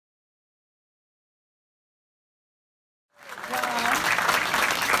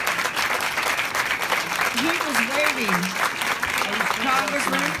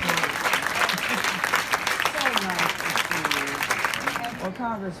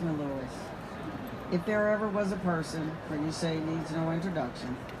Congressman Lewis, if there ever was a person when you say needs no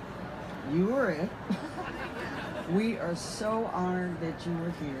introduction, you were it. We are so honored that you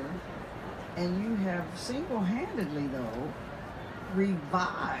were here, and you have single-handedly, though,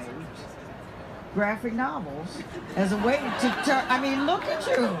 revived graphic novels as a way to tell, I mean, look at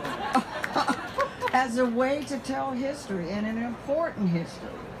you, as a way to tell history, and an important history.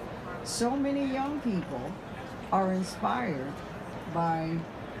 So many young people are inspired by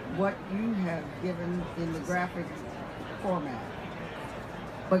what you have given in the graphic format.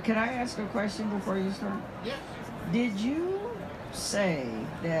 But can I ask a question before you start? Yes. Did you say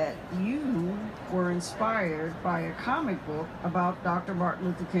that you were inspired by a comic book about Dr. Martin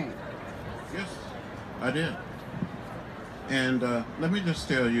Luther King? Yes, I did. And let me just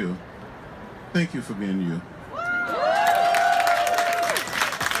tell you, thank you for being you.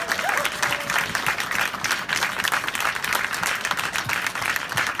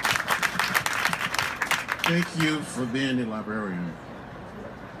 Thank you for being the librarian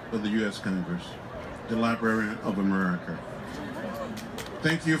of the U.S. Congress, the Librarian of America.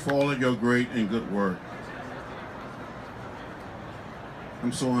 Thank you for all of your great and good work.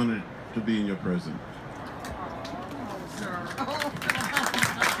 I'm so honored to be in your presence.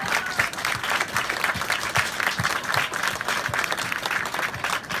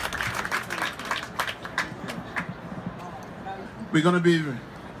 We're going to be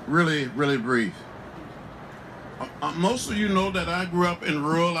really, really brief. Most of you know that I grew up in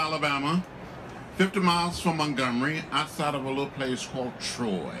rural Alabama, 50 miles from Montgomery, outside of a little place called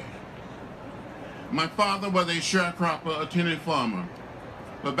Troy. My father was a sharecropper, a tenant farmer.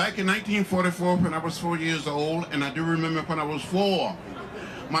 But back in 1944, when I was 4 years old, and I do remember when I was 4,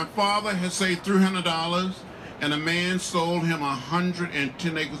 my father had saved $300, and a man sold him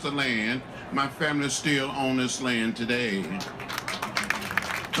 110 acres of land. My family still owns this land today.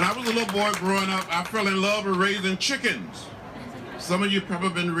 When I was a little boy growing up, I fell in love with raising chickens. Some of you probably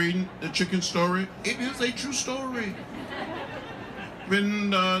been reading the chicken story. It is a true story.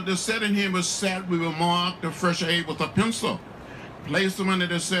 When the setting hen was set, we would mark the fresh egg with a pencil, place them under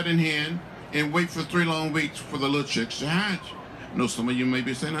the setting hen, and wait for 3 long weeks for the little chicks to hatch. I know some of you may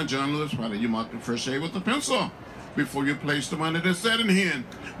be saying, now, John Lewis, why did you mark the fresh egg with a pencil before you place them under the setting hen?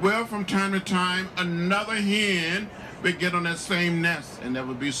 Well, from time to time, another hen would get on that same nest, and there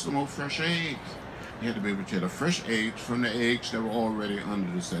would be some more fresh eggs. You had to be able to tell the fresh eggs from the eggs that were already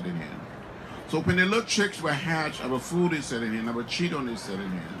under the setting hen. So when the little chicks were hatched, I would fool the setting hen, I would cheat on the setting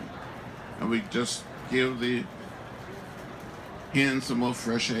hen. And we just give the hen some more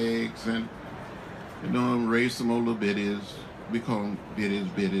fresh eggs and, raise some more little bitties. We call them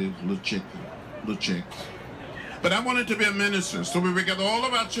bitties, little chicks. But I wanted to be a minister, so we would gather all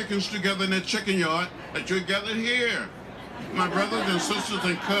of our chickens together in the chicken yard that you gathered here. My brothers and sisters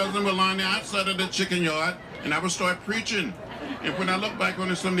and cousins would line the outside of the chicken yard, and I would start preaching. And when I look back on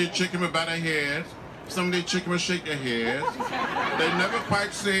it, some of the chickens would bow their heads, some of the chickens would shake their heads. They never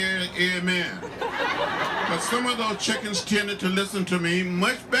quite said amen. But some of those chickens tended to listen to me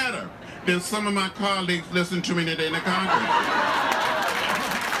much better than some of my colleagues listened to me today in the Congress.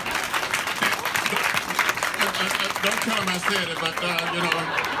 Don't tell them I said it, but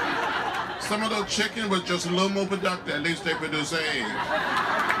some of those chickens were just a little more productive. At least they produce eggs.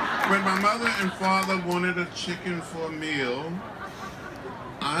 When my mother and father wanted a chicken for a meal,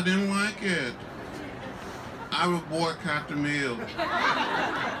 I didn't like it. I would boycott the meal.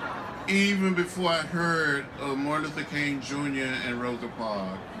 Even before I heard of Martin Luther King Jr. and Rosa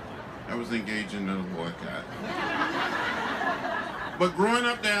Parks, I was engaged in a boycott. But growing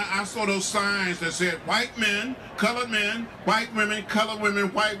up there, I saw those signs that said, white men, colored men, white women, colored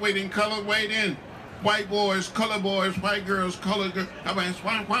women, white waiting, colored waiting, white boys, colored boys, white girls, colored girls. I went,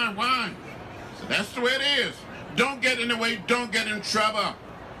 why? So that's the way it is. Don't get in the way, don't get in trouble.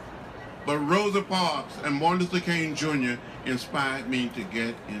 But Rosa Parks and Martin Luther King Jr. inspired me to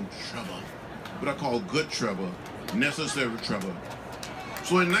get in trouble. What I call good trouble, necessary trouble.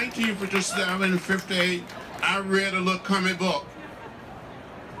 So in 1957 and 58, I read a little comic book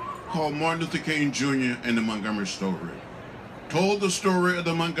called Martin Luther King Jr. and the Montgomery Story. Told the story of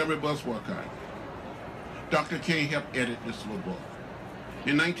the Montgomery bus boycott. Dr. King helped edit this little book.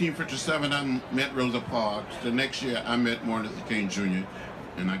 In 1957, I met Rosa Parks. The next year, I met Martin Luther King Jr.,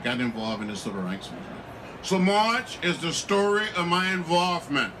 and I got involved in the civil rights movement. So March is the story of my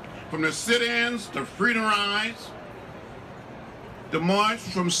involvement. From the sit-ins, the freedom rides, the march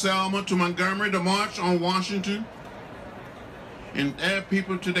from Selma to Montgomery, the march on Washington. And there are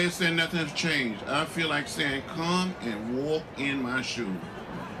people today saying nothing has changed. I feel like saying, come and walk in my shoes.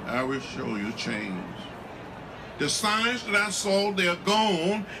 I will show you change. The signs that I saw, they are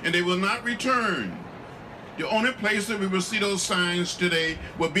gone, and they will not return. The only place that we will see those signs today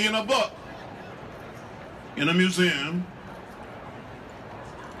will be in a book, in a museum,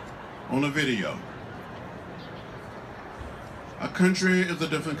 on a video. Our country is a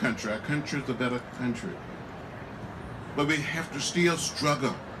different country. Our country is a better country. But we have to still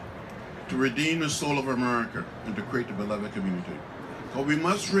struggle to redeem the soul of America and to create the beloved community. So we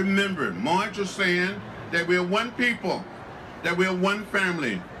must remember, March is saying that we are one people, that we are one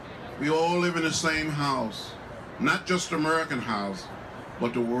family. We all live in the same house, not just the American house,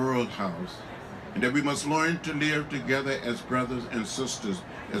 but the world house. And that we must learn to live together as brothers and sisters,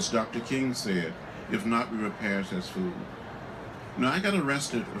 as Dr. King said. If not, we will perish as fools. Now, I got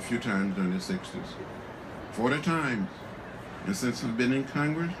arrested a few times during the 60s, 40 times. And since I've been in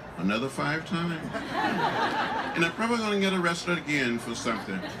Congress, another 5 times. And I'm probably going to get arrested again for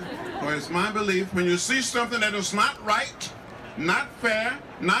something. For it's my belief, when you see something that is not right, not fair,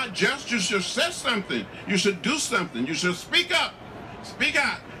 not just, you should say something. You should do something. You should speak up, speak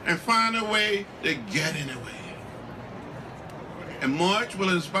out, and find a way to get in the way. And March will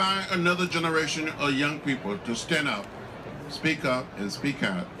inspire another generation of young people to stand up, speak up, and speak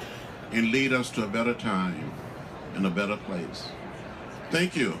out, and lead us to a better time and a better place.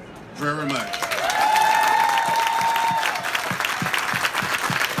 Thank you very much.